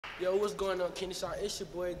Yo, what's going on, Kennesaw? It's your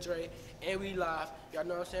boy Dre, and we live. Y'all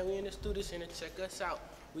know what I'm saying? We in the studio center. Check us out.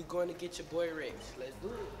 We going to get your boy Rex. Let's do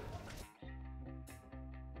it.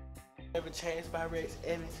 Never Changed by Rex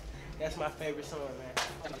Evans. That's my favorite song, man.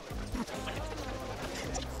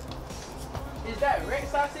 Is that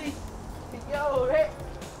Rex I see? Yo, Rex.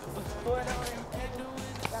 What's going on?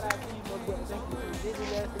 Shout out to you, my brother. Thank you for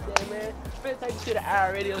visiting us today, man. Finna take you to the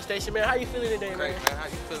Hour radio station, man. How you feeling today, man? Great, man. How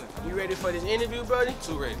you feeling? You ready for this interview, brody?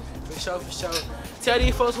 Too ready. For sure, for sure. Tell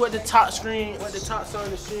these folks what the top song in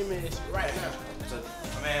the stream is right now. So,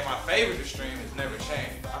 man, my favorite to stream is Never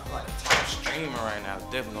Changed. I feel like the top streamer right now is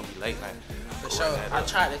definitely gonna be Late Night. For sure. I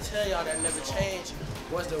tried to tell y'all that Never Changed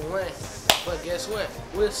was the one, but guess what?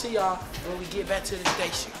 We'll see y'all when we get back to the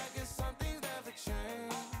station.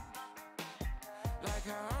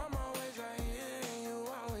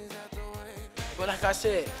 But like I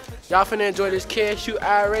said, y'all finna enjoy this KSU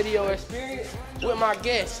Hour radio experience with my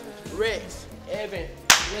guest, Rex Evan.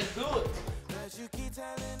 Let's do it.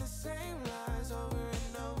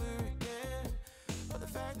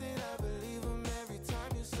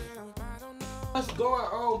 What's going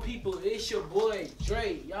on, people? It's your boy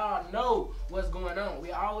Dre. Y'all know what's going on.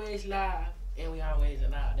 We always live and we always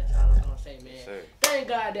alive. That's all I'm gonna say, man. Sure. Thank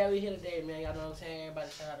God that we here today, man. Y'all know what I'm saying? Everybody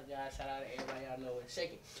shout out to God, shout out to everybody y'all know in a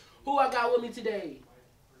second. Who I got with me today?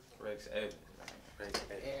 Rex Evans. Rex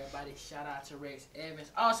Evans. Everybody shout out to Rex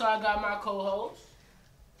Evans. Also, I got my co-host.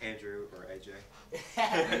 Andrew or AJ.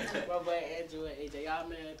 My boy Andrew and AJ. Y'all,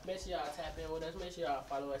 man, make sure y'all tap in with us. Make sure y'all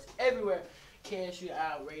follow us everywhere. KSU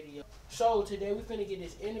Out Radio. So, today we finna get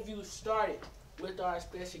this interview started with our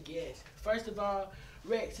special guest. First of all,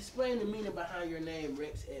 Rex, explain the meaning behind your name,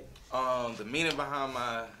 Rex Evans. The meaning behind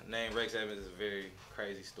my name, Rex Evans, is a very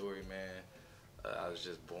crazy story, man. I was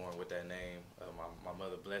just born with that name. My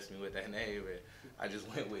mother blessed me with that name, and I just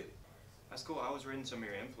went with it. That's cool. I was reading some of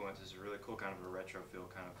your influences. Really cool, kind of a retro feel,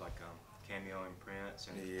 kind of like Cameo and Prince,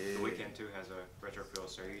 and Yeah. The Weeknd too has a retro feel.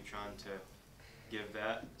 So are you trying to give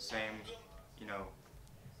that same,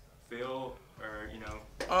 feel, or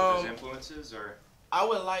with those influences, or? I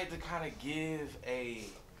would like to kind of give a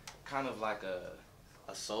kind of like a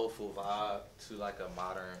soulful vibe to like a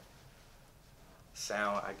modern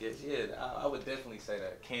sound, I guess. Yeah, I would definitely say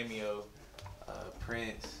that. Cameo,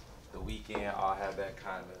 Prince, The Weeknd all have that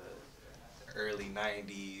kind of early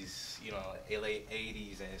 90s, late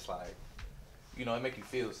 80s, and it's like, it make you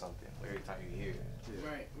feel something every time you hear it.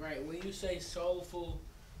 Yeah. Right. When you say soulful,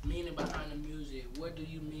 meaning behind the music, what do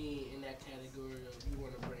you mean in that category of you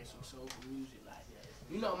want to bring some soulful music like that?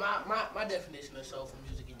 My definition of soulful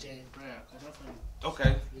music is James Brown, because I'm from.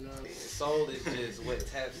 Okay. You know what I mean? Soul is just what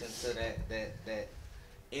taps into that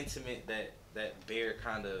intimate, that bare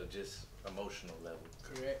kind of just emotional level.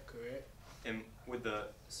 Correct. And with the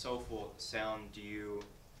soulful sound, do you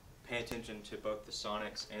pay attention to both the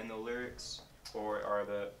sonics and the lyrics, or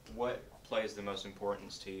what plays the most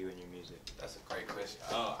importance to you in your music? That's a great question.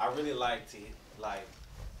 I really like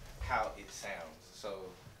how it sounds. So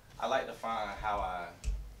I like to find how I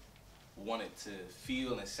want it to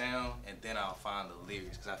feel and sound, and then I'll find the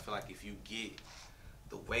lyrics, because I feel like if you get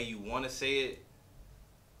the way you want to say it,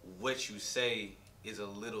 what you say is a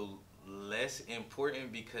little less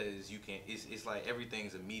important, because it's like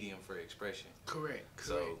everything's a medium for expression. Correct.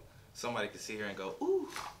 So somebody can sit here and go, ooh,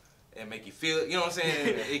 and make you feel, you know what I'm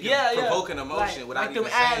saying? It can provoke an emotion without even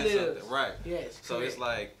saying something. Right. Yes. So correct. it's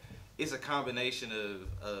like, it's a combination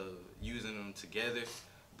of using them together,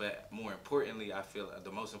 but more importantly, I feel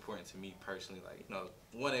the most important to me personally,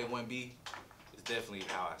 1A, 1B is definitely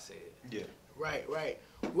how I say it. Yeah. Right.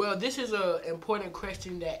 Well, this is an important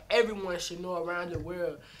question that everyone should know around the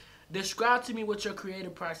world. Describe to me what your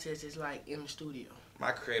creative process is like in the studio.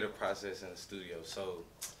 My creative process in the studio, so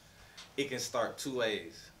it can start two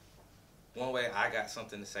ways. One way, I got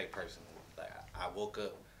something to say personally. Like, I woke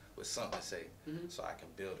up with something to say, so I can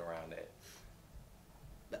build around that.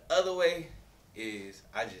 The other way is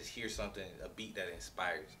I just hear something, a beat that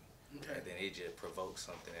inspires me, and then it just provokes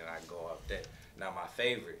something, and I go off that. Now, my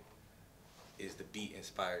favorite is the beat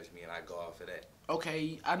inspires me, and I go off of that.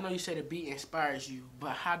 Okay, I know you say the beat inspires you,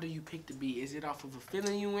 but how do you pick the beat? Is it off of a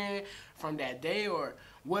feeling you in from that day, or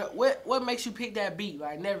what makes you pick that beat?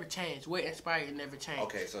 Like Never Change. What inspired you Never Change?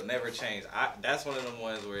 Okay, so Never Change. That's one of them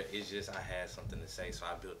ones where it's just I had something to say, so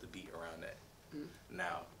I built the beat around that.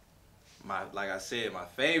 Now, like I said, my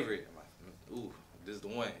favorite, this is the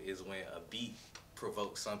one, is when a beat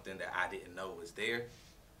provokes something that I didn't know was there,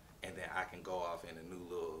 and then I can go off in a new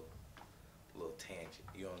little tangent.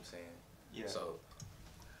 You know what I'm saying? Yeah. So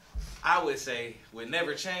I would say with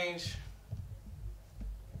Never Change,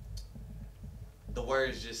 the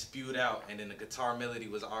words just spewed out, and then the guitar melody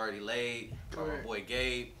was already laid by my boy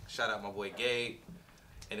Gabe. Shout out my boy Gabe.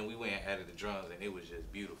 And then we went and added the drums, and it was just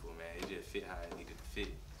beautiful, man. It just fit how it needed to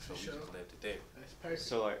fit, so we just left it there. That's perfect.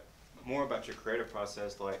 So like, more about your creative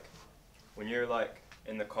process, like when you're like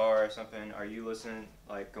in the car or something, are you listening,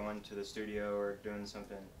 like going to the studio or doing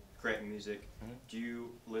something, creating music? Mm-hmm. Do you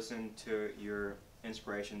listen to your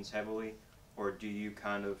inspirations heavily, or do you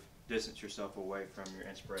kind of distance yourself away from your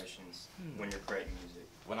inspirations when you're creating music?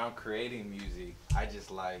 When I'm creating music, I just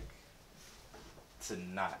like to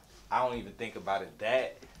not. I don't even think about it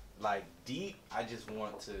that like deep. I just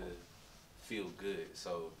want to feel good.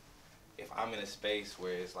 So if I'm in a space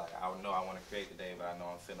where it's like I know I want to create today, but I know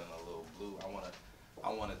I'm feeling a little blue, I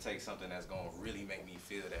want to take something that's gonna really make me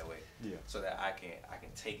feel that way. Yeah. So that I can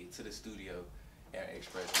take it to the studio and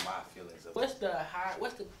express my feelings of What's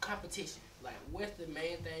the competition? Like, what's the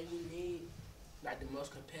main thing you need? Like the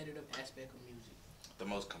most competitive aspect of music. The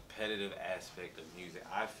most competitive aspect of music,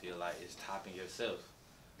 I feel like, is topping yourself.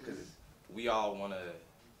 Because we all want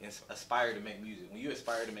to aspire to make music. When you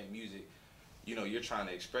aspire to make music, you know, you're trying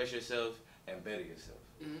to express yourself and better yourself.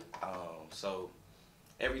 So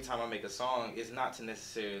every time I make a song, it's not to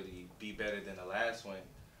necessarily be better than the last one,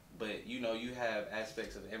 but you know, you have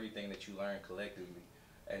aspects of everything that you learn collectively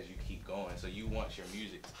as you keep going. So you want your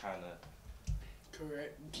music to kind of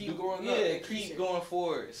keep going up. Yeah, keep going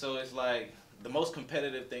forward. So it's like the most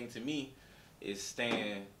competitive thing to me is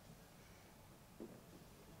staying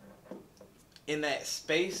in that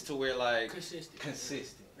space to where like consistent.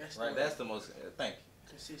 That's the most. Thank you.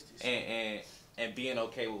 Consistency. And being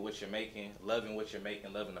okay with what you're making, loving what you're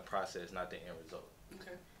making, loving the process, not the end result.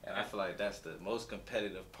 Okay. And I feel like that's the most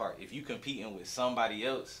competitive part. If you competing with somebody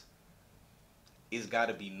else, it's got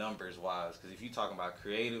to be numbers wise. Because if you talking about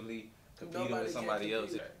creatively competing with somebody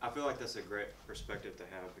else, I feel like that's a great perspective to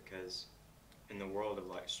have, because in the world of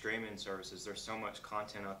like streaming services, there's so much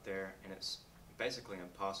content out there, and it's basically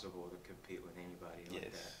impossible to compete with anybody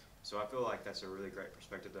like that. So I feel like that's a really great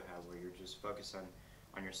perspective to have, where you're just focused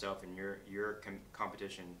on yourself, and your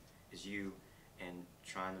competition is you, and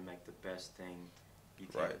trying to make the best thing you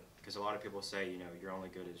can. Right. Because a lot of people say, you know, you're only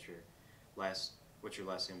good as what your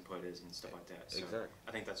last input is and stuff like that. So exactly.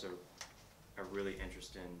 I think that's a really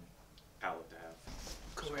interesting outlet to have.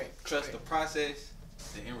 Correct. Trust the process.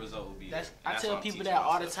 The end result will be. I tell people that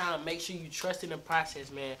all the time. Make sure you trust in the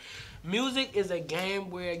process, man. Music is a game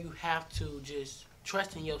where you have to just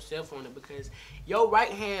trust in yourself on it, because your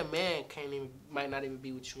right hand man might not even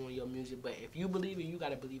be with you on your music, but if you believe it, you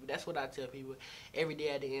gotta believe it. That's what I tell people every day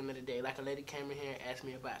at the end of the day. Like a lady came in here and asked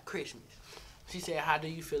me about Christmas. She said, "How do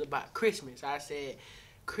you feel about Christmas?" I said,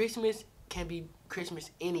 "Christmas can be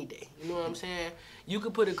Christmas any day." You know what I'm saying? You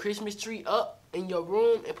could put a Christmas tree up in your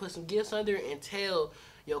room and put some gifts under it and tell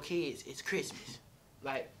your kids it's Christmas.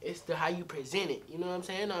 Like, it's how you present it. You know what I'm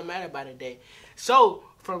saying? It don't matter by the day. So,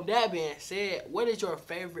 from that being said, what is your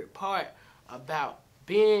favorite part about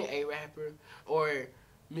being a rapper or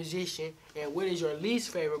musician, and what is your least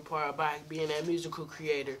favorite part about being a musical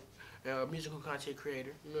creator, musical content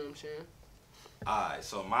creator? You know what I'm saying? Alright,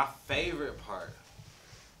 so my favorite part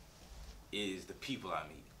is the people I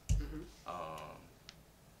meet.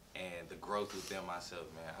 And the growth within myself,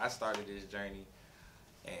 man. I started this journey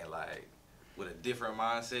and like with a different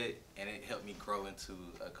mindset, and it helped me grow into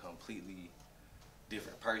a completely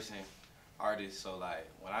different person, artist. So like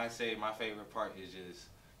when I say my favorite part is just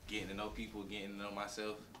getting to know people, getting to know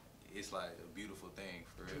myself, it's like a beautiful thing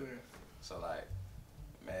for real. Yeah. So like,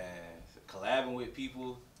 man, collabing with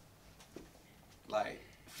people, like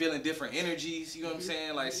feeling different energies, you know what I'm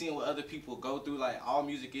saying? Like seeing what other people go through. Like all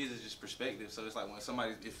music is just perspective. So it's like when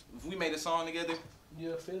somebody, if we made a song together,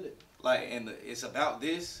 you'll feel it. Like, and it's about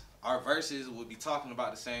this. Our verses would be talking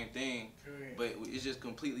about the same thing, Correct. but it's just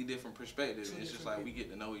completely different perspectives. It's just like we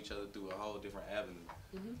get to know each other through a whole different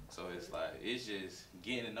avenue. So it's like it's just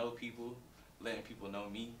getting to know people, letting people know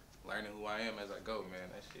me, learning who I am as I go. Man,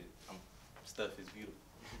 that shit, stuff is beautiful.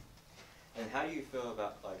 And how do you feel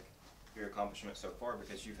about like your accomplishments so far?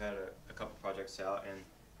 Because you've had a couple projects out, and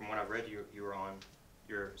from what I've read, you were on,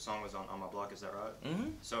 your song was on My Block. Is that right?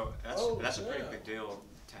 So that's a pretty big deal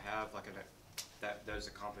to have like those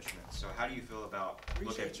accomplishments. So how do you feel about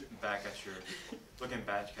looking back at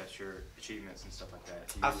your achievements and stuff like that?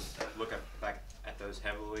 Do you look back at those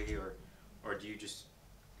heavily, or do you just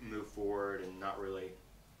move forward and not really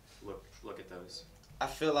look at those? I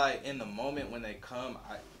feel like in the moment when they come,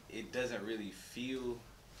 it doesn't really feel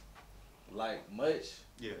like much.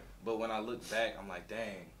 Yeah. But when I look back, I'm like,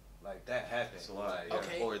 dang, like that happened. It's a lot.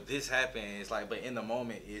 Like, or this happened. It's like, but in the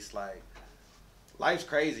moment, it's like, life's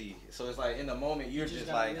crazy. So it's like in the moment you're just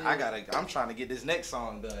like, I'm trying to get this next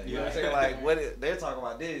song done. You know what I'm saying? Like they're talking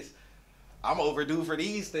about this. I'm overdue for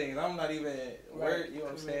these things. I'm not even where, you know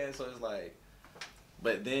what I'm saying? So it's like,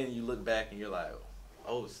 but then you look back and you're like,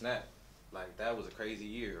 oh snap, like that was a crazy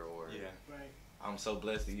year, or I'm so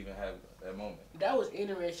blessed to even have that moment. That was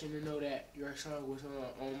interesting to know that your song was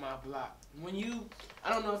on my block. When you, I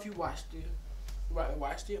don't know if you watched it,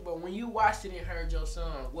 but when you watched it and heard your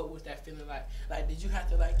song, what was that feeling like? Like, did you have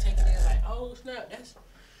to like take it in like, oh snap,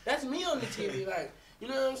 that's me on the TV, like, you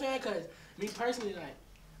know what I'm saying? Cause me personally, like,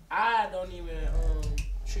 I don't even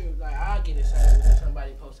like I get excited when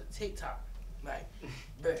somebody posts a TikTok, like,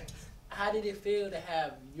 but how did it feel to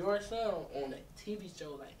have your song on a TV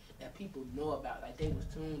show like that people know about, like they was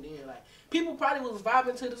tuned in, like people probably was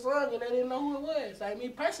vibing to the song and they didn't know who it was. Like me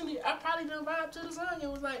personally, I probably didn't vibe to the song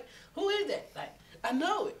and was like, who is that? Like I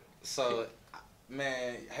know it. So,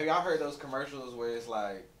 man, have y'all heard those commercials where it's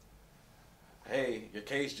like, hey, your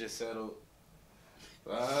case just settled?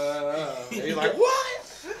 You're like,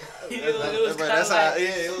 what? It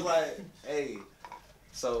was like, hey,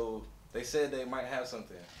 so they said they might have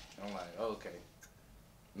something. I'm like, okay,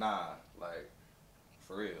 nah, like,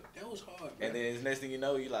 for real. That was hard, bro. And then the next thing you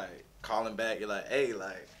know, you like calling back. You're like, hey,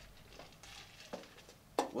 like,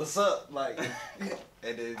 what's up? Like, and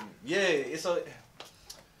then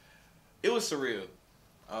it was surreal.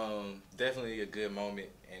 Definitely a good moment,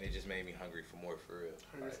 and it just made me hungry for more, for real.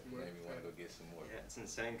 Like, made me want to go get some more. Yeah, it's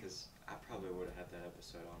insane because I probably would have had that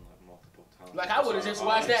episode on like multiple times. Like I would have just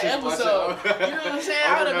watched that episode. You know what I'm saying?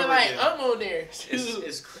 I would have been like, I'm on there.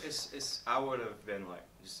 I would have been like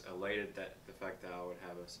just elated that the fact that I would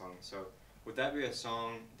have a song. So would that be a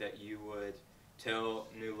song that you would tell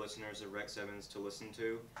new listeners of Rex Evans to listen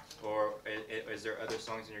to, or is there other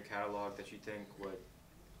songs in your catalog that you think would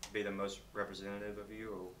be the most representative of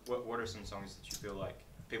you, or what are some songs that you feel like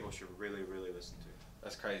people should really, really listen to?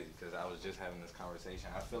 That's crazy because I was just having this conversation.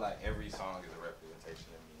 I feel like every song is a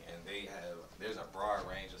representation of me, and there's a broad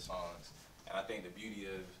range of songs, and I think the beauty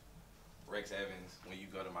of Rex Evans, when you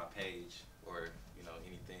go to my page or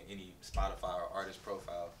any Spotify or artist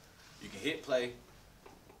profile, you can hit play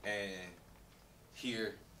and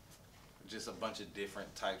hear just a bunch of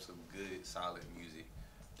different types of good, solid music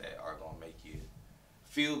that are gonna make you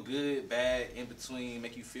feel good, bad, in between,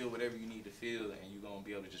 make you feel whatever you need to feel, and you're gonna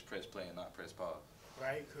be able to just press play and not press pause.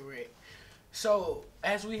 Right, correct. So,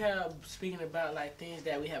 as we have, speaking about like things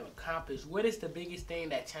that we have accomplished, what is the biggest thing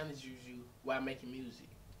that challenges you while making music?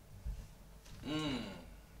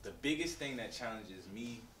 The biggest thing that challenges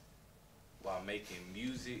me while making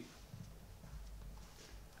music,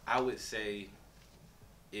 I would say,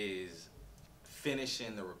 is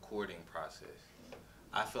finishing the recording process.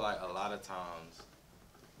 I feel like a lot of times,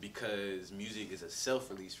 because music is a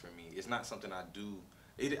self-release for me, it's not something I do.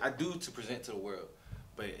 I do to present to the world,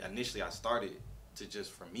 but initially I started to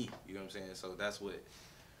just for me. You know what I'm saying? So that's what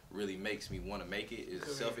really makes me want to make it is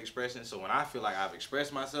self-expression. So when I feel like I've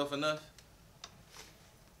expressed myself enough,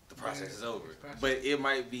 the process is over. But it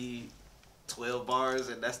might be 12 bars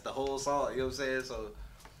and that's the whole song. You know what I'm saying? So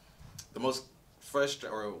the most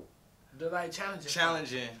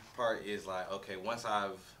challenging part is like, okay, once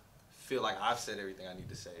feel like I've said everything I need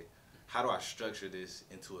to say, how do I structure this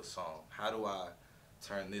into a song? How do I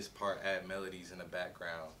turn this part, add melodies in the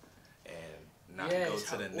background, and not go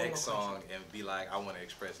to the next song and be like, I want to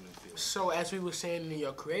express new feelings? So as we were saying in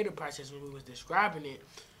your creative process when we was describing it,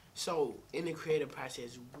 so in the creative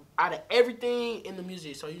process, out of everything in the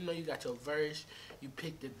music, so you got your verse, you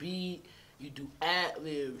pick the beat, you do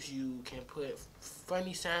ad-libs, you can put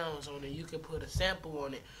funny sounds on it, you can put a sample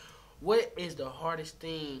on it. What is the hardest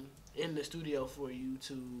thing in the studio for you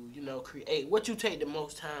to, create? What you take the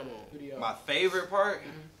most time on? My favorite part?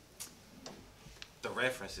 The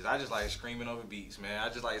references. I just like screaming over beats, man. I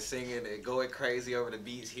just like singing and going crazy over the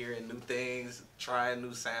beats, hearing new things, trying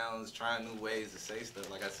new sounds, trying new ways to say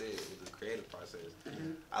stuff. Like I said, with the creative process,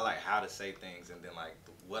 I like how to say things, and then like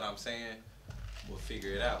what I'm saying, we'll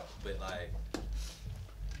figure it out. But like,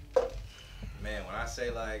 man, when I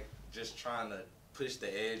say like just trying to push the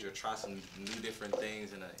edge or try some new different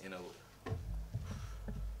things in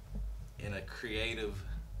a creative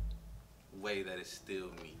way that is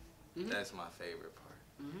still me. That's my favorite part.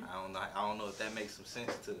 I don't know if that makes some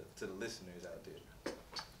sense to the listeners out there.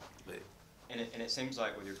 But and it seems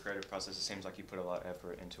like with your creative process, it seems like you put a lot of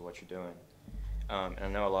effort into what you're doing. And I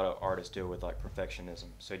know a lot of artists deal with like perfectionism.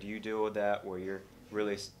 So do you deal with that where you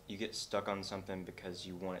get stuck on something because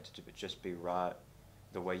you want it to just be right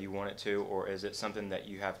the way you want it to, or is it something that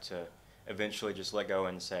you have to eventually just let go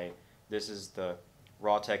and say, this is the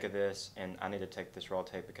raw take of this, and I need to take this raw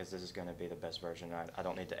take because this is going to be the best version. I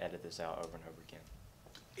don't need to edit this out over and over again.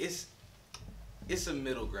 It's a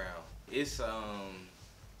middle ground. It's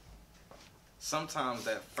sometimes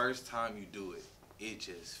that first time you do it, it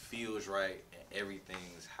just feels right and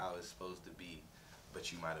everything's how it's supposed to be,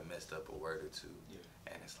 but you might have messed up a word or two. Yeah.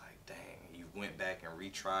 And it's like, dang, you went back and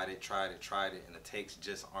retried it, tried it, and the takes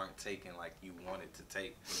just aren't taken like you wanted to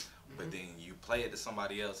take. But then you play it to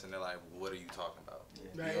somebody else and they're like, what are you talking about?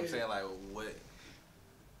 Yeah. You know what I'm saying? Like, what?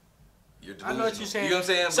 You're delusional. I know what you're saying. You know what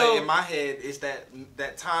I'm saying? So, but in my head, it's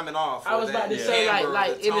that timing off. I was about to say,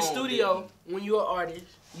 like in the studio, when you're an artist,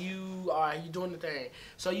 you doing the thing.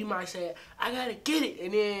 So you might say, I gotta get it,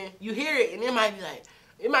 and then you hear it, and it might be like,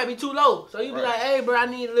 it might be too low. So you be like, hey, bro, I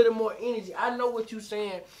need a little more energy. I know what you're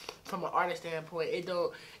saying from an artist standpoint.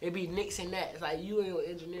 It be nicks and that. It's like you and your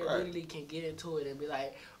engineer literally can get into it and be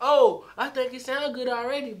like, oh, I think it sounds good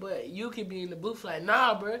already, but you could be in the booth like,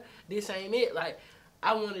 nah, bro, this ain't it. Like,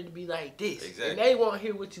 I want it to be like this. Exactly. And they won't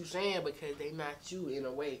hear what you saying because they not you in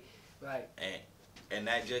a way. Like, and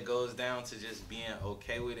that just goes down to just being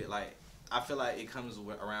okay with it. Like, I feel like it comes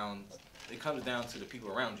down to the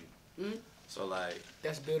people around you. Mm-hmm. So like,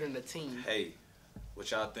 that's building a team. Hey, what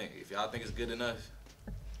y'all think? If y'all think it's good enough,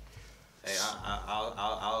 hey,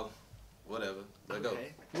 I'll whatever. Let go.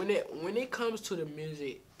 When it comes to the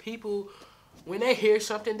music, people, when they hear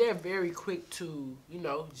something, they're very quick to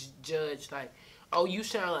judge like, oh, you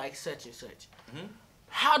sound like such and such. Mm-hmm.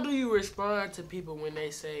 How do you respond to people when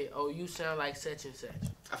they say, oh, you sound like such and such?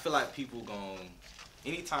 I feel like people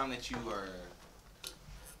anytime that you are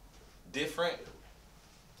different,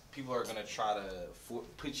 people are gonna try to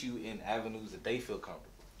put you in avenues that they feel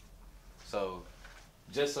comfortable. So,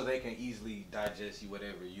 just so they can easily digest you,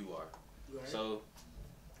 whatever you are. Right. So,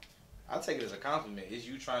 I take it as a compliment. It's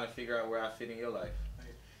you trying to figure out where I fit in your life.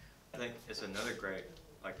 I think it's another great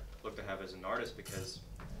look to have as an artist, because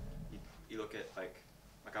you look at like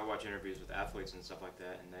I watch interviews with athletes and stuff like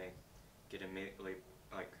that, and they get immediately,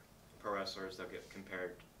 like pro wrestlers, they'll get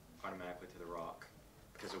compared automatically to The Rock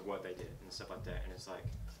because of what they did and stuff like that, and it's like,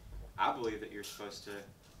 I believe that you're supposed to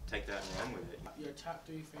take that and run with it. Your top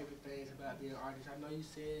 3 favorite things about being an artist. I know you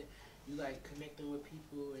said you like connecting with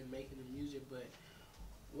people and making the music, but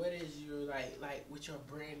what is your like with your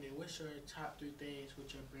branding? What's your top 3 things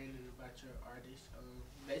with your branding about your artist?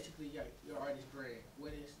 Basically, your artist brand.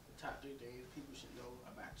 What is the top 3 things people should know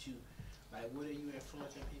about you? Like, what are you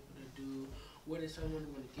influencing people to do? What is someone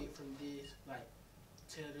want to get from this? Like,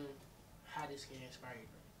 tell them how this can inspire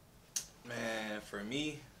you. Man, for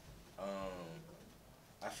me,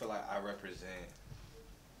 I feel like I represent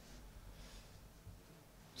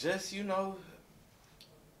just,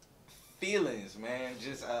 feelings, man.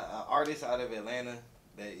 Just an artist out of Atlanta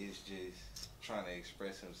that is just trying to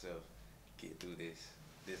express himself, get through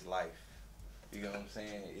this life. You know what I'm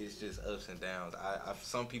saying? It's just ups and downs.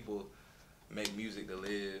 Some people make music to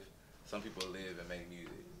live. Some people live and make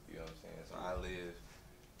music. You know what I'm saying? So I live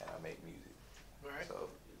and I make music. Right. So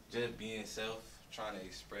just being self, trying to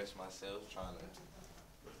express myself, trying to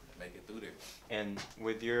make it through there. And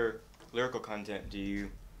with your lyrical content, do you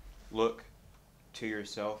look to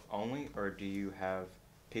yourself only, or do you have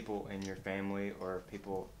people in your family or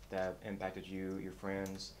people that have impacted you, your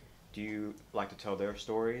friends? Do you like to tell their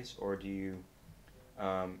stories, or do you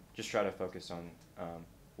just try to focus on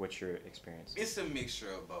what you're experiencing? It's a mixture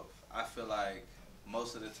of both. I feel like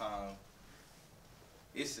most of the time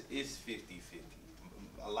it's 50-50.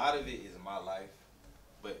 A lot of it is my life,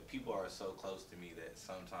 but people are so close to me that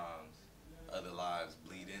sometimes other lives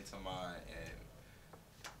bleed into mine, and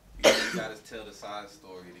you gotta tell the side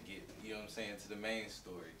story to get, you know what I'm saying, to the main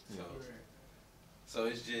story. So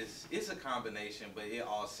it's a combination, but it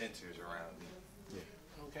all centers around me. Yeah.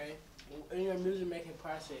 Okay. In your music making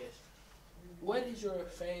process, what is your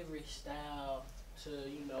favorite style to,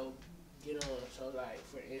 get on? So like,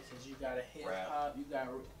 for instance, you got a hip hop, you got,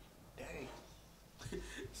 dang.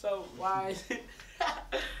 So why is it?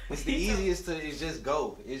 It's the easiest to just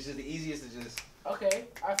go. It's just the easiest to just. Okay,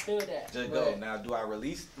 I feel that. Just go. Now, do I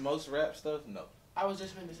release most rap stuff? No. I was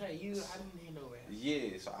just going to say, I didn't hear no rap.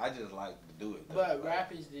 Yeah, so I just like to do it. Though. But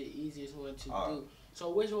rap is the easiest one to do. So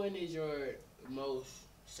which one is your most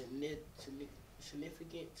significant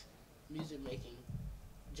music making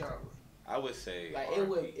genre? I would say like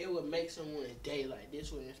it would make someone's day. Like,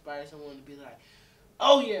 this would inspire someone to be like,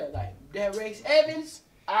 oh yeah, like that Rex Evans,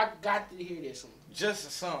 I got to hear this one.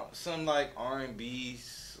 Just some like R&B,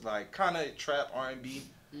 like kind of trap R&B.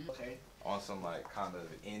 Okay. On some like kind of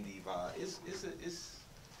indie vibe. It's.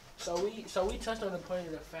 So we touched on the point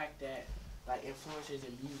of the fact that like influencers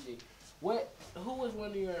in music Who was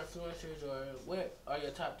one of your influencers, or what are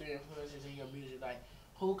your top 3 influencers in your music? Like,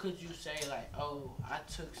 who could you say, like, oh, I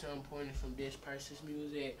took some pointers from this person's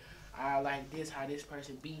music. I like this, how this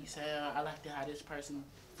person beat sound. I like how this person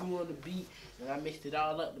flew on the beat, and I mixed it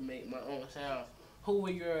all up to make my own sound. Who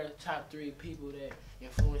were your top 3 people that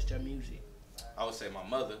influenced your music? I would say my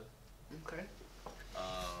mother. Okay.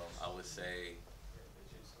 I would say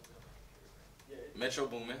Metro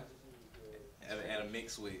Boomin, and a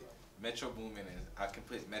mix with Metro Boomin, and I can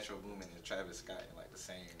put Metro Boomin and Travis Scott in like the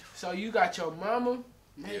same. So you got your mama,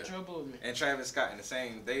 Metro Boomin, and Travis Scott in the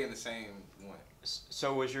same. They in the same one.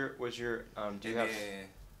 So was your do you and have? Then,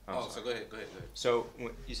 so go ahead. So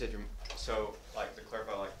you said so like to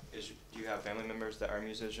clarify, like do you have family members that are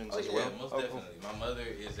musicians as well? Most definitely. Cool. My mother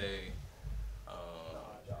is a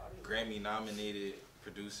Grammy nominated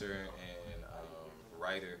producer and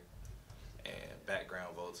writer and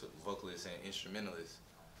background vocalist and instrumentalist.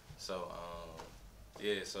 So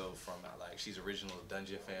so from like she's original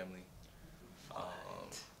Dungeon family.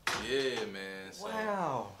 Yeah, man. So,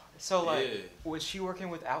 wow. So like, was she working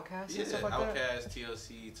with Outkast and stuff like that? Outkast,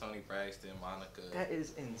 TLC, Tony Braxton, Monica. That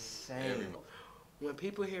is insane. Everyone. When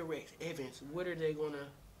people hear Rex Evans, what are they gonna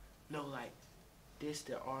know? Like, this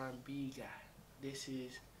the R&B guy. This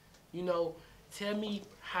is, tell me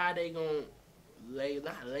how they gonna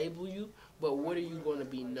not label you, but what are you gonna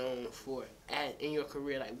be known for in your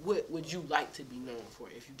career? Like, what would you like to be known for,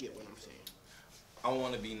 if you get what I'm saying? I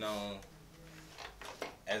want to be known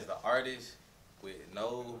as the artist with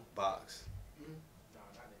no box,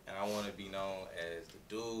 and I want to be known as the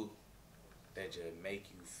dude that just make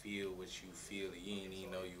you feel what you feel that you didn't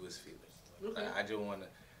even know you was feeling. Okay. Like, I just want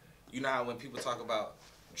to, how when people talk about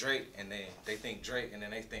Drake and they think Drake and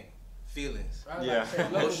then they think feelings. Yeah.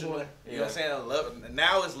 Emotional. You know what I'm saying?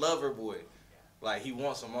 Now it's Lover Boy. Like, he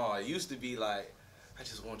wants them all. It used to be like, I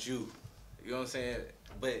just want you. You know what I'm saying?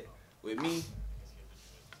 But with me,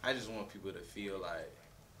 I just want people to feel like,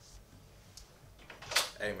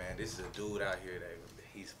 hey man, this is a dude out here that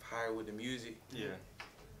he's fired with the music. Yeah.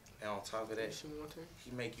 And on top of that,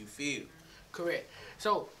 he make you feel. Correct.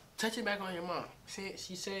 So, touching back on your mom,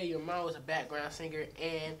 she said your mom was a background singer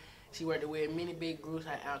and she worked with many big groups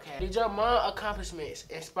like Outkast. Did your mom's accomplishments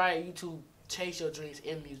inspire you to chase your dreams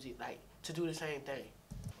in music, like to do the same thing?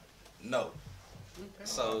 No. Okay.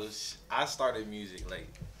 So I started music late.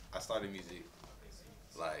 I started music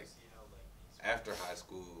like after high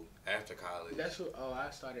school, after college.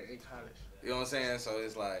 I started in college. You know what I'm saying? So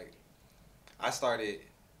it's like I started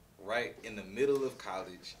right in the middle of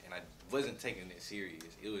college, and I wasn't taking it serious.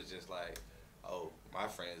 It was just like, oh, my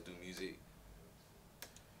friends do music.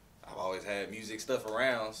 I've always had music stuff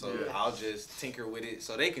around, so I'll just tinker with it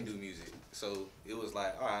so they can do music. So it was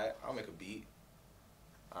like, all right, I'll make a beat.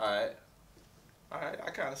 All right, I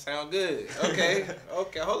kind of sound good. Okay,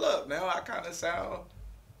 hold up now. I kind of sound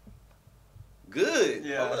good.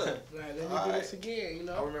 Yeah. Hold up. Right, let me do this again,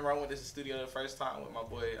 I remember I went to the studio the first time with my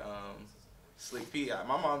boy Slick P.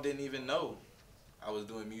 My mom didn't even know I was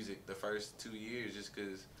doing music the first 2 years just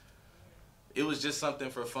because it was just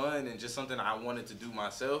something for fun and just something I wanted to do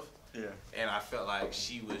myself. Yeah. And I felt like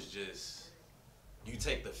she was just, you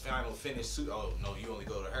take the final finished suit. Oh no, you only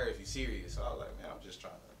go to her if you're serious. So I was like, man, I'm just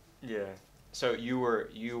trying to. Yeah. So you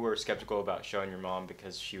were skeptical about showing your mom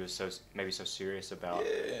because she was so serious about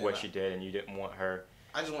what she did, and you didn't want her.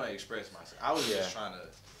 I just want to express myself. I was just trying to.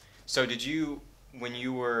 So did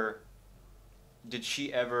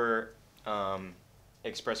she ever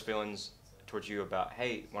express feelings towards you about,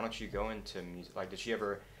 hey, why don't you go into music? Like, did she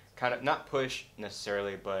ever kind of, not push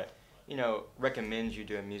necessarily, but recommend you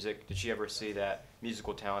doing music? Did she ever see that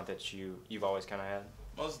musical talent that you've always kind of had?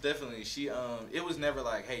 Most definitely. She it was never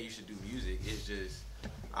like, hey, you should do music. It's just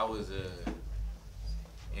I was a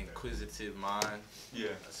inquisitive mind. Yeah.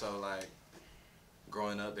 So like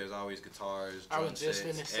growing up, there's always guitars, drum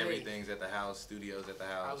sets, everything's at the house, studios at the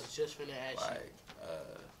house. I was just finna ask you. Like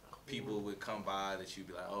people would come by that you'd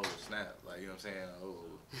be like, oh snap, like, you know what I'm saying?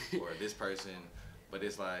 Oh, or this person. But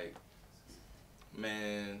it's like,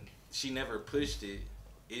 man, she never pushed it.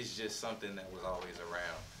 It's just something that was always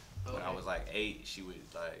around. Okay. When I was like 8, she would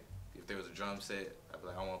like, if there was a drum set, I'd be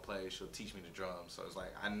like, I want to play. She'll teach me the drums. So it's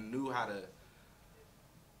like I knew how to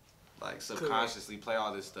like subconsciously play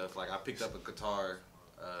all this stuff. Like I picked up a guitar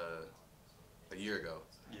a year ago,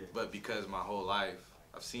 but because my whole life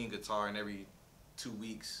I've seen guitar, and every 2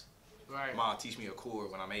 weeks, Mom teach me a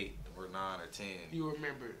chord when I'm 8 or 9 or 10. You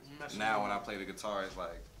remember? Now when I play the guitar, it's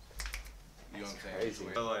like, you know what I'm saying? Crazy.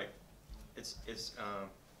 But like, it's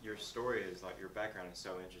your story is like, your background is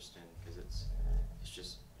so interesting because it's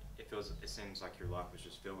just it seems like your life was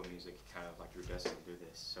just filled with music, kind of like you're destined to do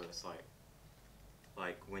this. So it's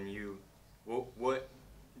like when you, what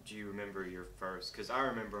do you remember your first? Because I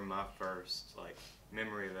remember my first like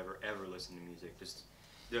memory of ever listening to music. Just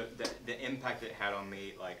the impact it had on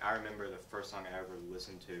me. Like I remember the first song I ever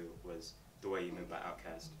listened to was "The Way You Move" by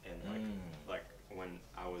Outkast, and like when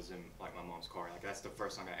I was in like my mom's car. Like that's the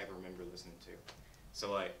first song I ever remember listening to.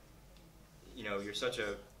 So like, you know, you're such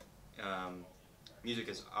a music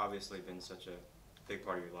has obviously been such a big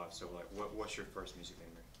part of your life. So like, what's your first music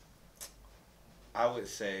memory? I would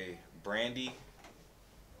say Brandy,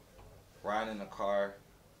 riding in the car,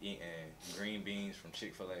 eating green beans from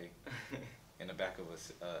Chick-fil-A in the back of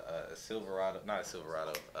a Silverado, not a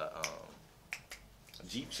Silverado,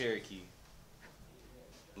 Jeep Cherokee,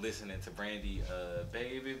 listening to Brandy,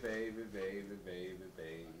 baby, baby, baby, baby,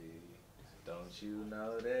 baby, don't you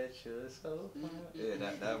know that you're so fine? Yeah,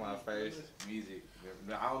 that's my first music.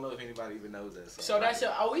 I don't know if anybody even knows that song. So that's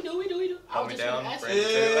your, we do. I was just down, gonna ask Brandy. you.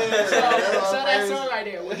 So that song right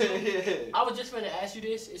there. I was just gonna ask you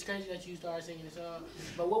this. It's crazy that you started singing the song.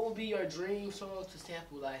 But what would be your dream song to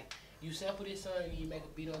sample? Like, you sample this song and you make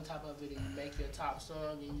a beat on top of it and you make your top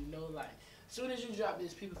song and you know, like, as soon as you drop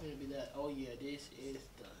this, people finna be like, oh yeah, this is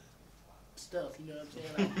the stuff. You know what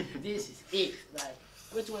I'm saying? Like, this is it. Like,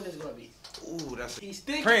 which one is it gonna be? Ooh, that's He's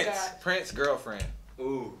thinking, Prince. guys. Prince Girlfriend.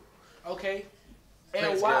 Ooh. Okay. And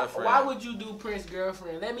Prince why Girlfriend. would you do Prince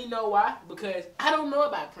Girlfriend? Let me know why. Because I don't know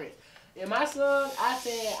about Prince. In my song, I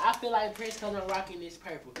said I feel like Prince because I'm rocking this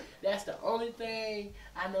purple. That's the only thing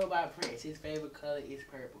I know about Prince. His favorite color is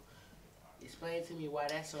purple. Explain to me why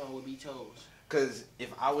that song would be chose. Because if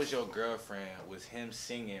I Was Your Girlfriend was him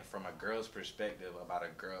singing from a girl's perspective about a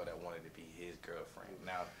girl that wanted to be his girlfriend.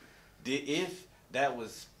 Now, if that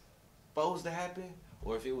was supposed to happen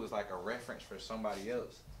or if it was like a reference for somebody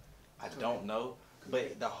else, I don't know.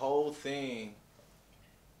 But the whole thing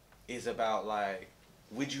is about like,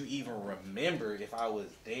 would you even remember if I was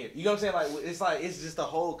there? You know what I'm saying? Like it's just the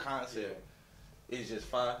whole concept is just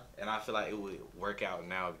fun, and I feel like it would work out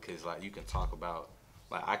now because like you can talk about,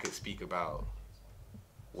 like I could speak about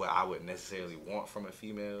what I would necessarily want from a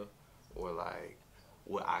female, or like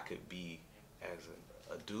what I could be as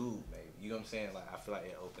a dude, maybe. You know what I'm saying? Like I feel like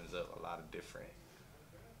it opens up a lot of different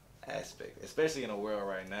aspects, especially in a world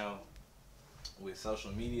right now with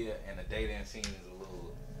social media and the dating scene is a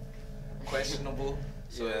little questionable.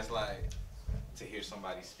 So it's like to hear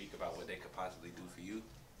somebody speak about what they could possibly do for you.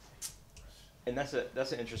 And that's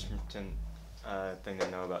an interesting thing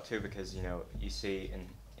to know about too, because you know you see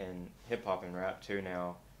in hip hop and rap too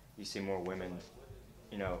now, you see more women,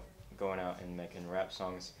 you know, going out and making rap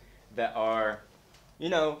songs that are, you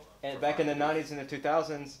know, and back in the 90s and the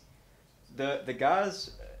 2000s, the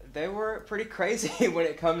guys, they were pretty crazy when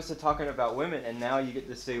it comes to talking about women, and now you get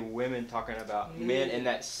to see women talking about men in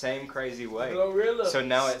that same crazy way. So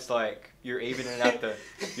now it's like you're evening out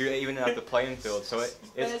the playing field. So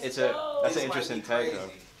that's an interesting take. Though.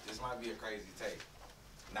 This might be a crazy take.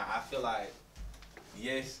 Now I feel like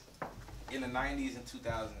yes, in the 90s and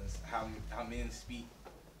 2000s, how men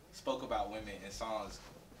spoke about women in songs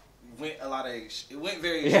went very extreme.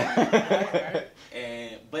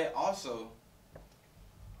 But also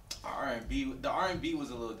R&B, the R&B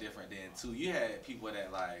was a little different then too. You had people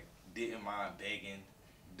that like didn't mind begging,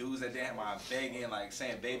 dudes that didn't mind begging, like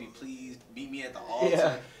saying, "Baby, please meet me at the altar."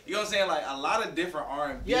 Yeah. You know what I'm saying? Like a lot of different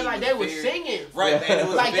R&B. Yeah, like they was singing, right? And it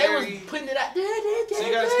was like very, they was putting it out. So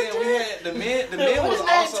you gotta understand, we had the men was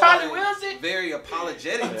also like very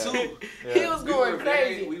apologetic too. Yeah. He was going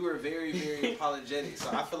crazy. We were very, very apologetic.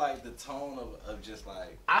 So I feel like the tone of just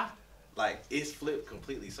like it's flipped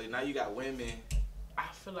completely. So now you got women. I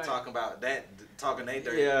feel like talking about that, talking they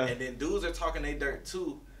dirt, and then dudes are talking they dirt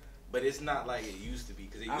too, but it's not like it used to be,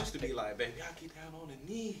 because it used to be like, baby, I get down on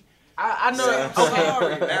the knee. I know. Yeah. I'm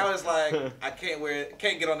sorry. Now it's like I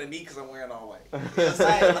can't get on the knee because I'm wearing all white. You know what I'm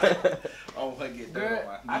saying? Like, I'm gonna get down on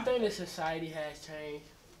my knee. I think the society has changed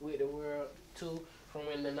with the world too, from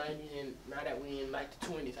in the 90s and now that we in like the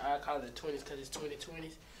 20s. I call it the 20s because it's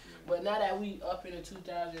 2020s, but now that we up in the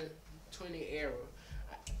 2020 era.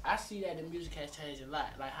 I see that the music has changed a lot.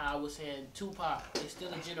 Like how I was saying, Tupac is still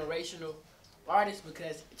a generational artist,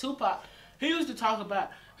 because Tupac, he used to talk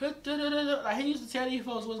about, like he used to tell these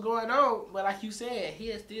folks what's going on, but like you said,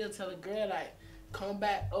 he'll still tell a girl like, come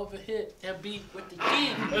back over here and be with the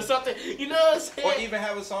kid or something. You know what I'm saying? Or even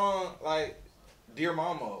have a song like Dear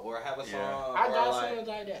Mama, or have a song. I got songs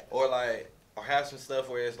like that. Or have some stuff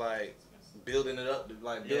where it's like building it up,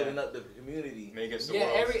 building up the community. Make it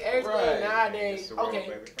everything nowadays.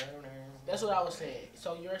 Okay, that's what I was saying.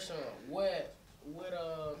 So your song, what what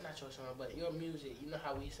not your song, but your music. You know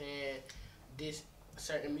how we saying this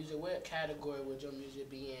certain music. What category would your music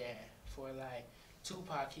be in? For like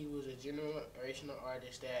Tupac, he was a generational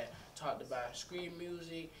artist that talked about street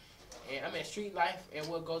music, and I mean street life and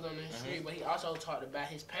what goes on in the street. But he also talked about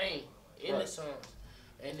his pain in the songs,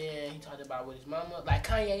 and then he talked about with his mama, like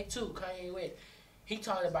Kanye too. Kanye West, he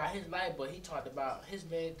talked about his life, but he talked about his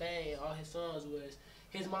main thing. All his songs was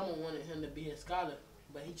his mama wanted him to be a scholar,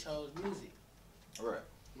 but he chose music. Right.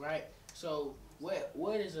 Right. So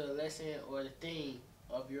what is a lesson or the theme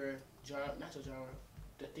of your genre? Not your genre.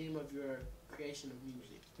 The theme of your creation of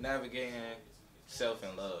music. Navigating self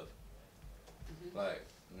and love. Like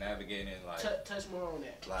navigating like touch more on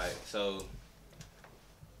that. Like so.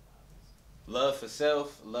 Love for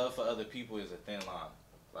self, love for other people is a thin line.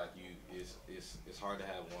 Like it's hard to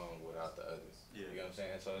have one without the other. Yeah. You know what I'm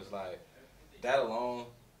saying? So it's like that alone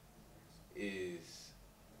is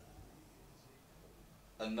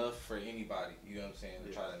enough for anybody, you know what I'm saying,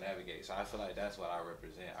 to try to navigate. So I feel like that's what I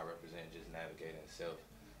represent. I represent just navigating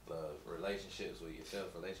self-love, relationships with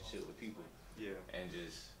yourself, relationships with people. Yeah. And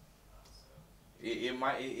just,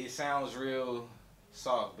 it sounds real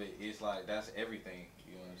soft, but it's like, that's everything,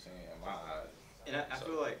 you know what I'm saying, in my eyes. And I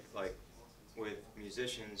feel like with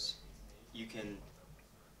musicians, you can,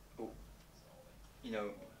 you know,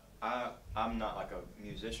 I'm not like a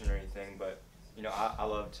musician or anything, but, you know, I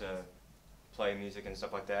love to play music and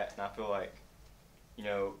stuff like that, and I feel like, you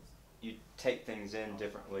know, you take things in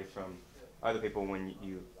differently from other people when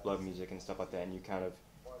you love music and stuff like that, and you kind of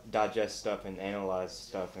digest stuff and analyze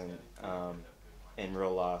stuff in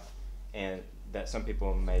real life, and that some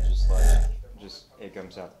people may just it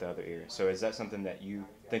comes out the other ear. So is that something that you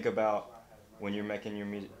think about when you're making your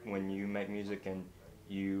music, when you make music and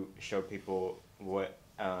you show people what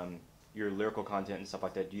your lyrical content and stuff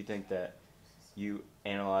like that? Do you think that you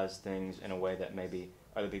analyze things in a way that maybe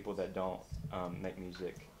other people that don't make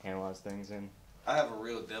music analyze things in? I have a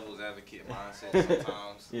real devil's advocate mindset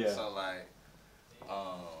sometimes. Yeah. So like,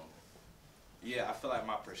 yeah, I feel like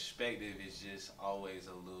my perspective is just always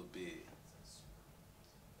a little bit,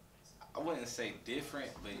 I wouldn't say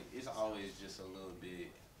different, but it's always just a little bit,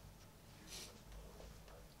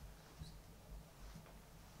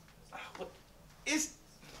 it's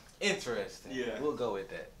interesting. Yeah. We'll go with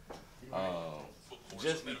that.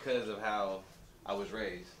 Just because of how I was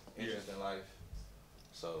raised, interesting life.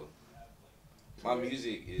 So my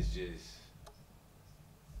music is just,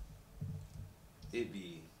 it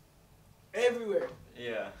be everywhere.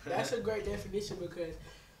 Yeah. That's a great definition because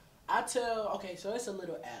okay, so it's a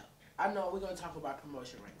little app. I know we're going to talk about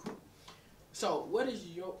promotion right quick. So what is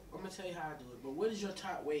I'm going to tell you how I do it, but what is your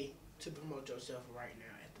top way to promote yourself right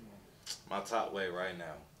now at the moment? my top way right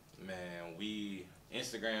now, man,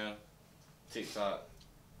 Instagram, TikTok,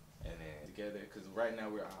 and then together, because right now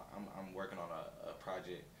I'm working on a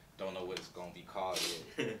project. Don't know what it's gonna be called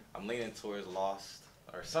yet. I'm leaning towards Lost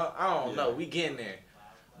or something. I don't know. We getting there,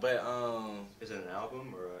 but is it an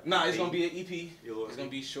album or? Nah, it's gonna be an EP. It's EP? gonna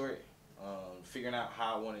be short. Figuring out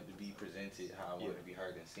how I want it to be presented, how I want it to be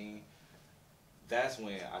heard and seen. That's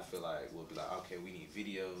when I feel like we'll be like, okay, we need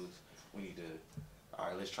videos. We need to. All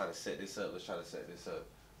right, let's try to set this up.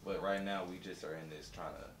 But right now, we just are in this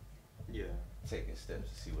trying to taking steps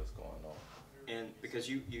to see what's going on. And because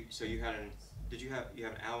you had an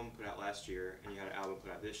album put out last year and you had an album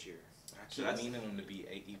put out this year. So that's meaning them to be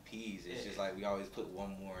EPs. It's just like we always put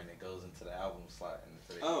one more and it goes into the album slot.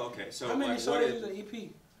 Oh, okay. So how many like, songs is an EP?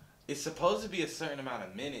 It's supposed to be a certain amount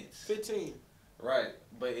of minutes. 15. Right,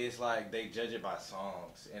 but it's like they judge it by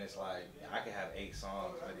songs, and it's like I could have 8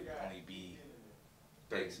 songs, but it can only be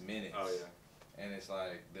 6 minutes. Oh yeah. And it's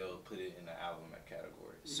like they'll put it in the album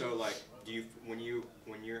category. So like, do you when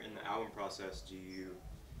you're in the album process, do you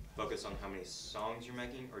focus on how many songs you're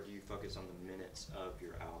making, or do you focus on the minutes of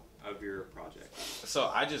your your project? So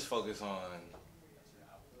I just focus on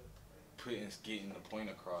getting the point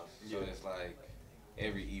across. So it's like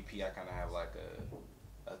every EP I kind of have like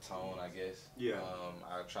a tone, I guess. Yeah.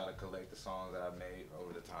 I try to collect the songs that I've made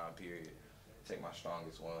over the time period, take my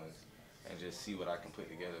strongest ones, and just see what I can put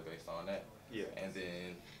together based on that. Yeah. And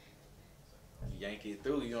then yank it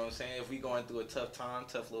through, you know what I'm saying? If we going through a tough time,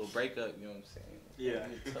 tough little breakup, you know what I'm saying?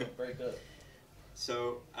 Yeah. Tough breakup.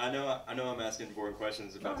 So I know I'm asking boring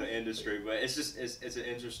questions about the industry, but it's an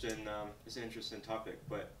interesting topic.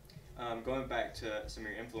 But going back to some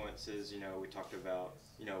of your influences, we talked about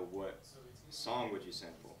what song would you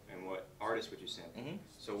sample and what artist would you sample. Mm-hmm.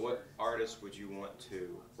 So what artist would you want to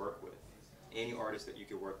work with? Any artist that you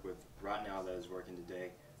could work with right now that is working today,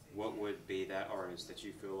 what would be that artist that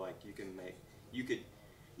you feel like you can make? You could,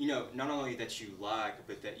 not only that you like,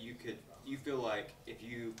 but that you could you feel like if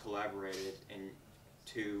you collaborated and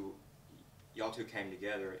y'all two came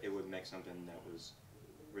together, it would make something that was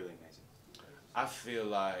really amazing? I feel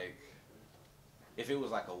like if it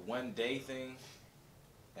was like a 1 day thing,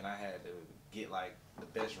 and I had to get like the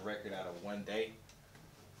best record out of 1 day,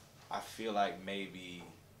 I feel like maybe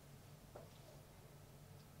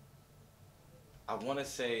I want to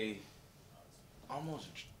say almost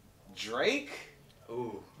Drake.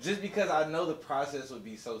 Ooh. Just because I know the process would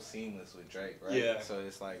be so seamless with Drake, right? Yeah. So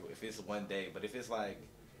it's like if it's 1 day, but if it's like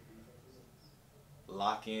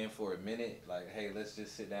lock in for a minute, like, hey, let's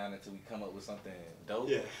just sit down until we come up with something dope.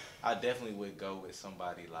 Yeah. I definitely would go with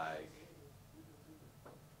somebody like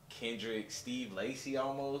Kendrick, Steve Lacy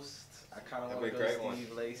almost. I kind of want to go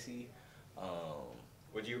Steve Lacy.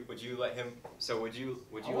 Would you let him? So would you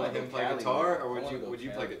I let him play guitar, or would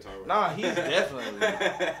you play guitar with him? Nah, he's definitely.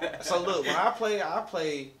 So look, when I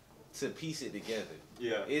play to piece it together.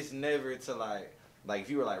 Yeah. It's never to like if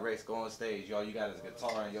you were like, Rex, go on stage, y'all, you got his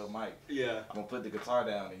guitar and your mic. Yeah. I'm gonna put the guitar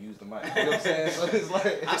down and use the mic. You know what I'm saying? So it's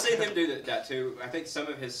like I've seen him do that too. I think some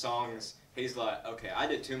of his songs, he's like, okay, I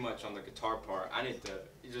did too much on the guitar part. I need to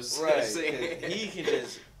just sing. He can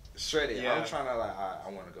just shred it. Yeah. I'm trying to like, I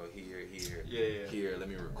want to go here, here. Let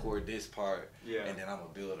me record this part, and then I'm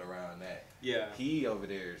gonna build around that. Yeah. He over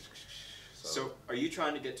there. So are you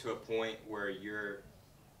trying to get to a point where you're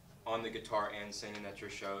on the guitar and singing at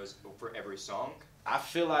your shows for every song? I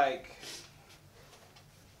feel like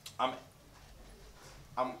I'm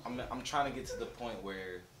trying to get to the point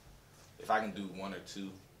where if I can do 1 or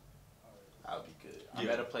 2, I'll be good. I'm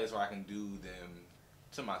at a place where I can do them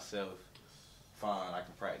to myself. Fine, I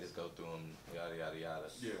can practice, go through them, yada yada yada.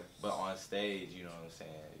 Yeah. But on stage, you know what I'm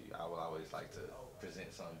saying, I would always like to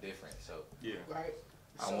present something different. So yeah. Right.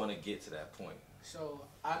 I want to get to that point. So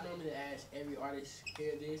I normally ask every artist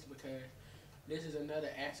here this because this is another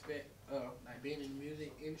aspect of like being in the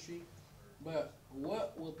music industry. But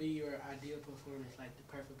what would be your ideal performance, like the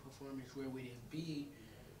perfect performance? Where would it be?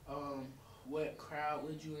 What crowd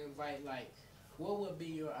would you invite? Like, what would be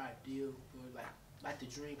your ideal for like the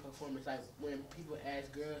dream performance? Like when people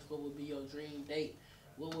ask girls, what would be your dream date?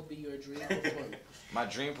 What would be your dream performance? My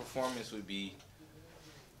dream performance would be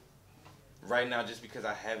right now, just because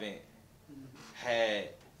I haven't had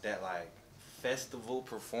that like festival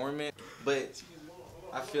performance, but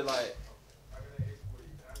I feel like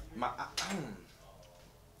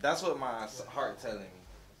that's what my heart telling me,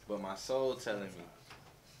 but my soul telling me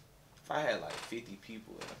if I had like 50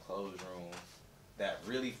 people in a closed room that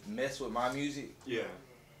really mess with my music, yeah,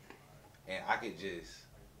 and I could just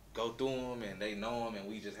go through them and they know them and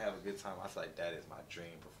we just have a good time, I feel like that is my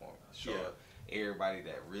dream performance. Show everybody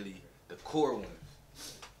that really the core ones.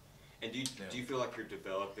 And do you feel like you're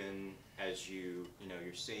developing as you're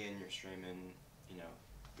seeing your streaming,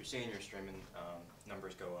 you're seeing your streaming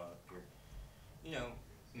numbers go up, you're,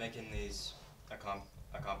 making these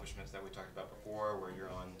accomplishments that we talked about before, where you're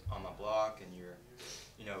on my block and you're,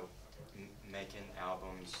 making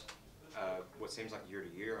albums, what seems like year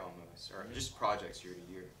to year almost, or just projects year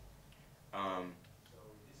to year.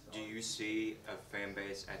 Do you see a fan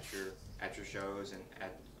base at your shows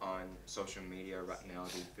and on social media right now?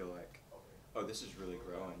 Do you feel like, oh, this is really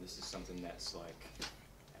growing? This is something that's like,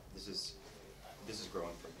 this is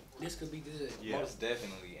growing for me. This could be good. Yeah. Most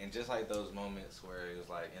definitely. And just like those moments where it was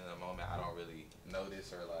like in the moment I don't really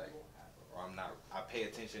notice or I pay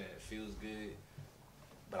attention and it feels good,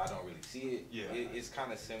 but I don't really see it. Yeah. It's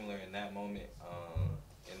kind of similar in that moment,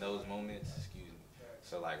 in those moments, excuse me.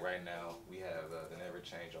 So like right now we have the Never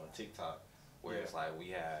Change on TikTok, where it's like we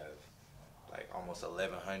have like almost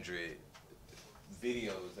 1,100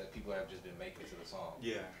 videos that people have just been making to the song.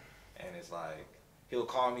 Yeah. And it's like, he'll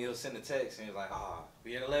call me, he'll send a text, and he's like,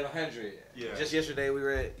 we at 1,100. Yeah. Just yesterday we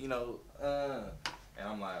were at, and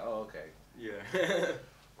I'm like, oh, okay. Yeah.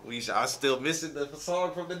 I still missing the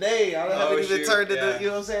song from the day. I haven't even turned it to, you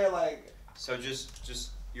know what I'm saying? Like. So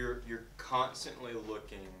just you're constantly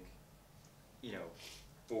looking,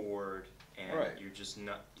 forward, and you're just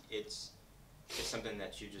not. It's something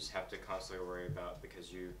that you just have to constantly worry about, because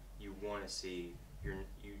you want to see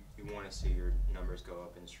you want to see your numbers go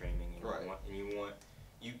up in streaming, and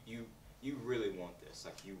you really want this.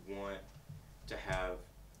 Like, you want to have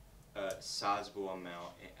a sizable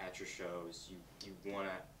amount at your shows.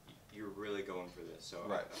 You're really going for this. So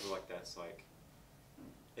I feel like that's like,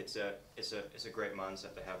 it's a great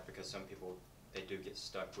mindset to have, because some people, they do get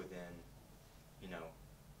stuck within,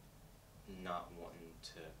 not wanting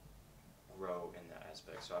to grow in that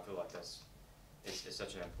aspect. So I feel like it's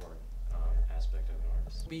such an important aspect of an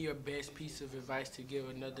artist. Be your best piece of advice to give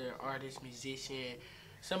another artist, musician,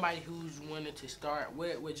 somebody who's wanting to start,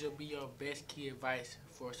 what would be your best key advice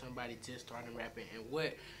for somebody just starting rapping, and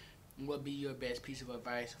what would be your best piece of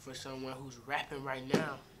advice for someone who's rapping right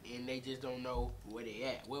now and they just don't know where they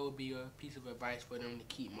at? What would be your piece of advice for them to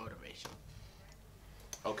keep motivation?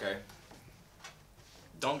 Okay.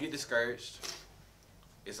 Don't get discouraged.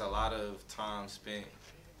 It's a lot of time spent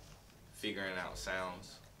figuring out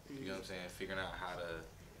sounds. You know what I'm saying? Figuring out how to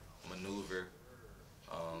maneuver.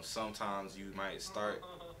 Sometimes you might start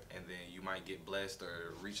and then you might get blessed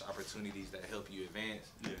or reach opportunities that help you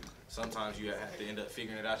advance. Yeah. Sometimes you have to end up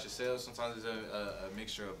figuring it out yourself. Sometimes it's a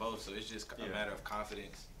mixture of both. So it's just a matter of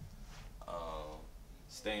confidence,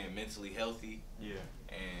 staying mentally healthy,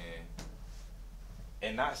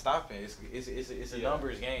 and not stopping. It's a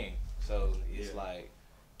numbers game. So it's like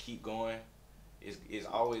keep going. It's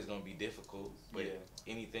always gonna be difficult, but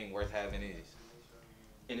anything worth having is.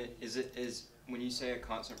 And is when you say a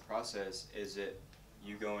constant process, is it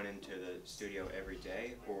you going into the studio every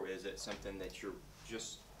day, or is it something that you're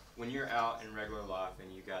just when you're out in regular life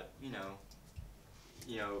and you got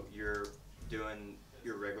you're doing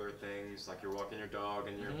your regular things, like you're walking your dog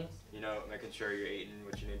and you're making sure you're eating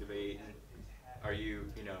what you need to be eating? Are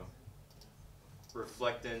you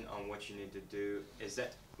reflecting on what you need to do?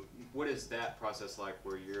 What is that process like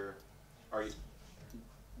where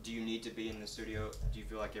do you need to be in the studio, do you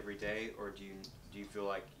feel like every day, or do you feel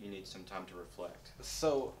like you need some time to reflect?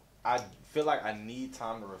 So I feel like I need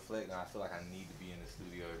time to reflect, and I feel like I need to be in the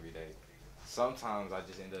studio every day. Sometimes I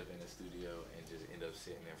just end up in the studio and just end up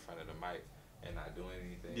sitting in front of the mic and not doing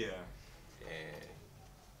anything. Yeah. And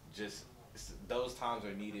just those times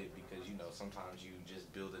are needed because sometimes you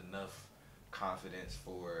just build enough confidence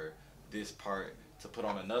for this part to put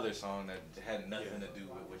on another song that had nothing to do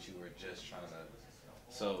with what you were just trying to.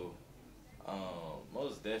 So,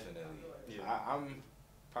 most definitely, I'm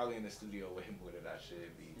probably in the studio way more than I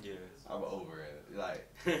should be. Yeah, I'm over it, like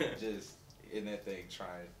just in that thing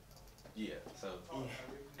trying. Yeah, so.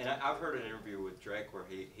 And I've heard an interview with Drake where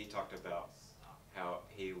he talked about how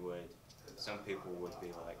some people would be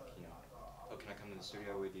like, oh, can I come to the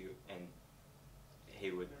studio with you? And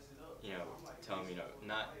he would, tell him,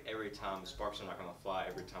 not every time sparks are not gonna fly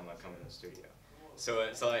every time I come in the studio. So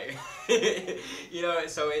it's like,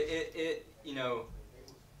 so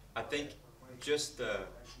I think just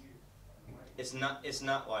it's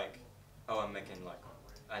not like, oh, I'm making like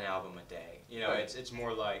an album a day. It's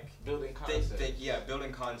more like building concepts.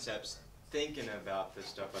 Building concepts, thinking about this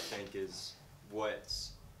stuff. I think is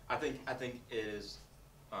is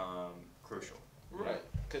crucial. Right,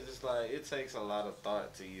 because it's like it takes a lot of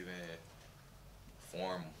thought to even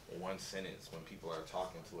form one sentence when people are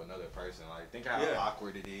talking to another person. Like, think how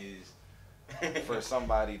awkward it is for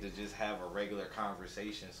somebody to just have a regular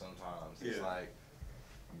conversation sometimes. It's like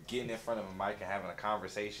getting in front of a mic and having a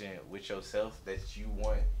conversation with yourself that you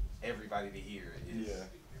want everybody to hear.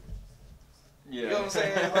 You know what I'm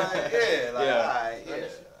saying? Like, alright,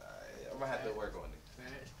 I'm gonna have to work on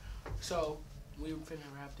it. So, we're finna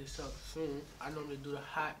wrap this up soon. I normally do the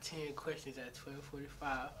hot 10 questions at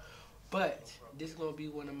 12:45. But this is gonna be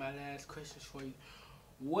one of my last questions for you.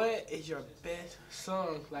 What is your best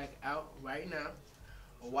song out right now?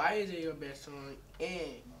 Why is it your best song?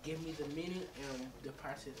 And give me the meaning and the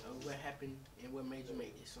process of what happened and what made you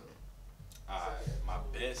make this song. My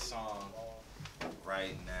best song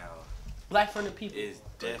right now, Black from the People, is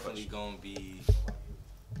definitely gonna be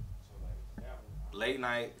Late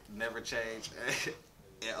Night, Never Change,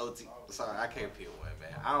 and OT. Sorry, I can't pick one,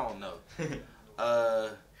 man. I don't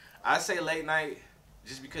know. I say Late Night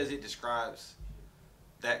just because it describes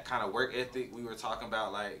that kind of work ethic we were talking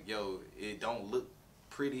about. Like, it don't look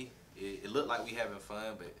pretty. It look like we having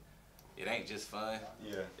fun, but it ain't just fun.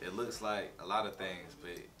 Yeah. It looks like a lot of things,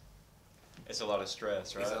 but it's a lot of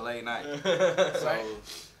stress, right? It's a late night. So,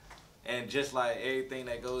 and just like everything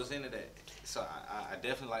that goes into that. So I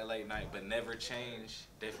definitely like Late Night, but Never Change,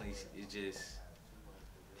 definitely, it just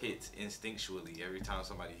hits instinctually every time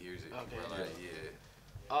somebody hears it. Okay. People are like,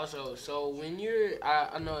 Also, so when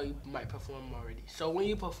I know you might perform already. So when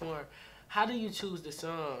you perform, how do you choose the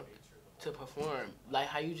song to perform? Like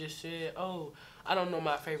how you just said, oh, I don't know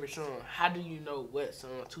my favorite song. How do you know what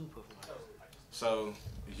song to perform? So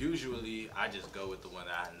usually I just go with the one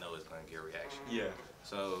that I know is going to get a reaction. Yeah.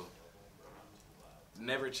 So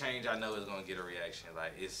Never Change, I know is going to get a reaction.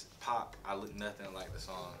 Like, it's pop. I look nothing like the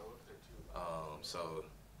song. So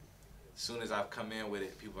as soon as I've come in with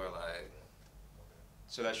it, people are like,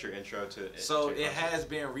 so that's your intro to it? So it has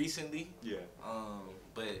been recently. Yeah.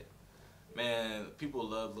 But man, people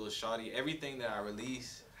love Lil Shawty. Everything that I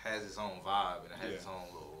release has its own vibe and it has its own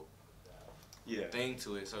little thing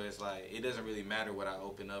to it. So it's like it doesn't really matter what I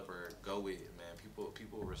open up or go with, man.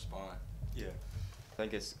 People respond. Yeah, I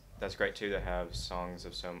think that's great too to have songs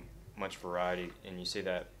of so much variety, and you see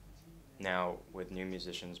that now with new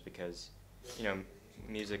musicians because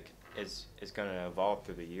music is going to evolve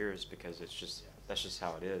through the years because that's just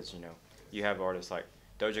how it is. You have artists like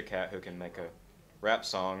Doja Cat who can make a rap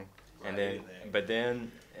song, and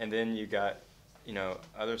then you got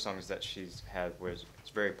other songs that she's had where it's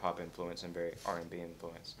very pop influence and very R&B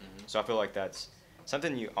influence. So I feel like that's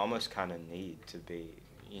something you almost kind of need to be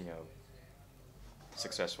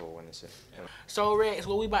successful when it's So Rex,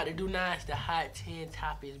 what we about to do now is the hot 10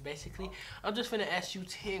 topics. Basically, I'm just finna ask you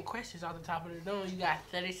 10 questions off the top of the dome. You got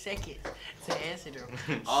 30 seconds to answer them.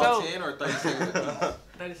 All 10 or 30 seconds?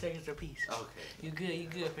 30 seconds apiece. Okay. You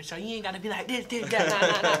good for sure. You ain't gotta be like this, that,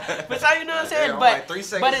 nah. But so you know what I'm saying. Yeah, but like 3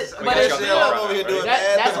 seconds. But it's still over here doing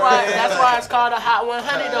that's why it's called a hot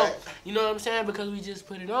 100 though. You know what I'm saying? Because we just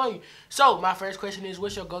put it on you. So my first question is,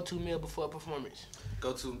 what's your go-to meal before a performance?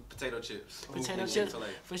 Go-to potato chips. Potato chips.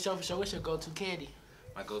 For sure. What's your go-to candy?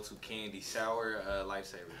 My go-to candy, sour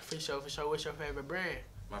Lifesaver. For sure. What's your favorite brand?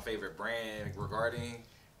 My favorite brand regarding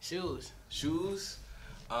shoes.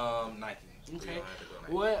 Nike. Okay.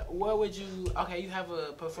 What would you? Okay, you have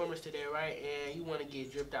a performance today, right? And you want to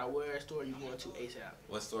get dripped out. Where store you going to ASAP?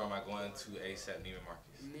 What store am I going to ASAP? Neiman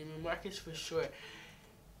Marcus. Neiman Marcus for sure.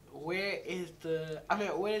 Where is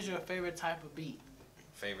your favorite type of beat?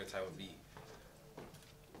 Favorite type of beat.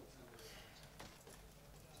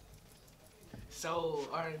 Soul,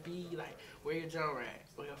 R&B, like where your genre at?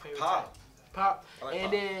 What your favorite Pop. type? Pop. I like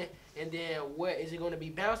and pop. then what is it gonna be,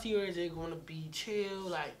 bouncy or is it gonna be chill?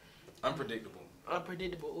 Like Unpredictable.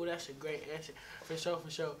 Unpredictable. Oh, that's a great answer. For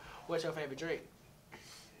sure. What's your favorite drink?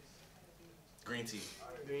 Green tea.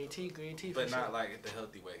 Green tea. But for not sure. like the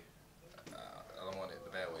healthy way. I don't want it the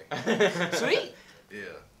bad way. Sweet. Yeah.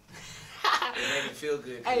 It made me feel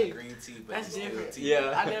good. Hey, green tea, but that's it's still different. tea.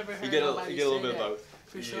 Yeah. I never heard you get nobody a little say bit that. of both.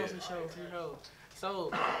 For sure.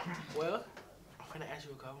 So, well, I'm gonna ask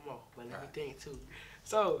you a couple more, but let me think too.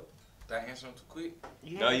 So, did I answer them too quick?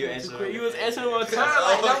 No, you answered them. You was answering on time.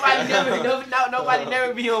 Like nobody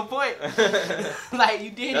never be on point. Like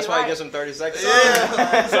you did. That's why you get some 30 seconds.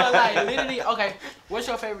 Yeah. So like literally, okay. What's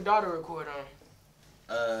your favorite DAW to record on?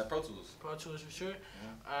 Pro Tools. Pro Tools for sure.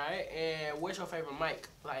 Yeah. All right. And what's your favorite mic?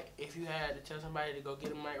 Like if you had to tell somebody to go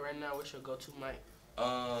get a mic right now, what's your go-to mic?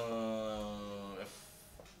 If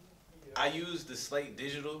I use the Slate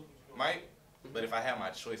digital mic, but if I have my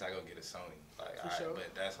choice, I go get a Sony. Like, sure.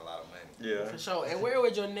 But that's a lot of money. Yeah. For sure. And where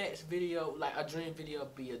would your next video, like a dream video,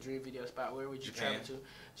 be? A dream video spot? Where would you Japan. travel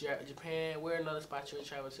to? Japan. Where another spot you would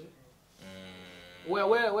travel to?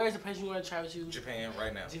 Where's the place you want to travel to? Japan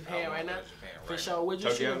right now. Japan right now? Japan For right sure. Would you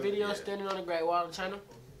Tokyo? shoot a video Yeah. standing on the Great Wall of China?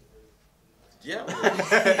 Yeah.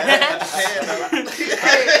 hey,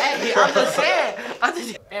 I'm just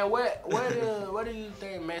saying. And what do you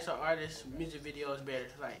think makes an artist's music videos better?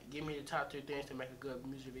 Like, give me the top 3 things to make a good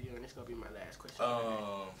music video, and it's gonna be my last question.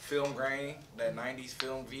 Film grain, that 90s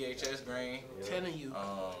film VHS grain. Telling you.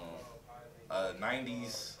 A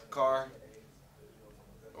 90s car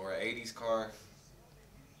or an 80s car,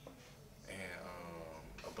 and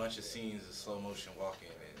a bunch of scenes of slow motion walking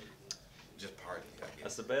and just party, I guess.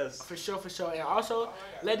 That's the best. For sure. And also,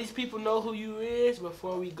 let these people know who you is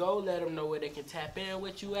before we go. Let them know where they can tap in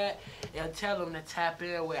with you at. And tell them to tap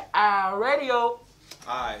in with our radio.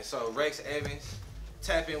 Alright, so Rex Evans.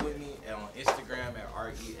 Tap in with me on Instagram at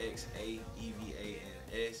REXAEVANS.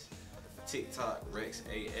 TikTok, Rex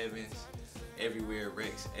A. Evans. Everywhere,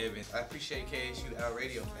 Rex Evans. I appreciate KSU Out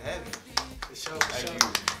Radio for having me. For sure.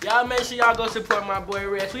 Y'all make sure y'all go support my boy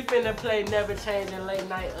Rex. We finna play Never Changing Late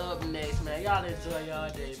Night up next, man. Y'all enjoy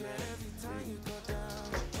y'all day, man.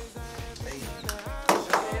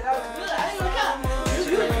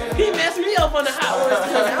 He messed me up on the hot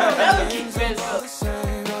ones.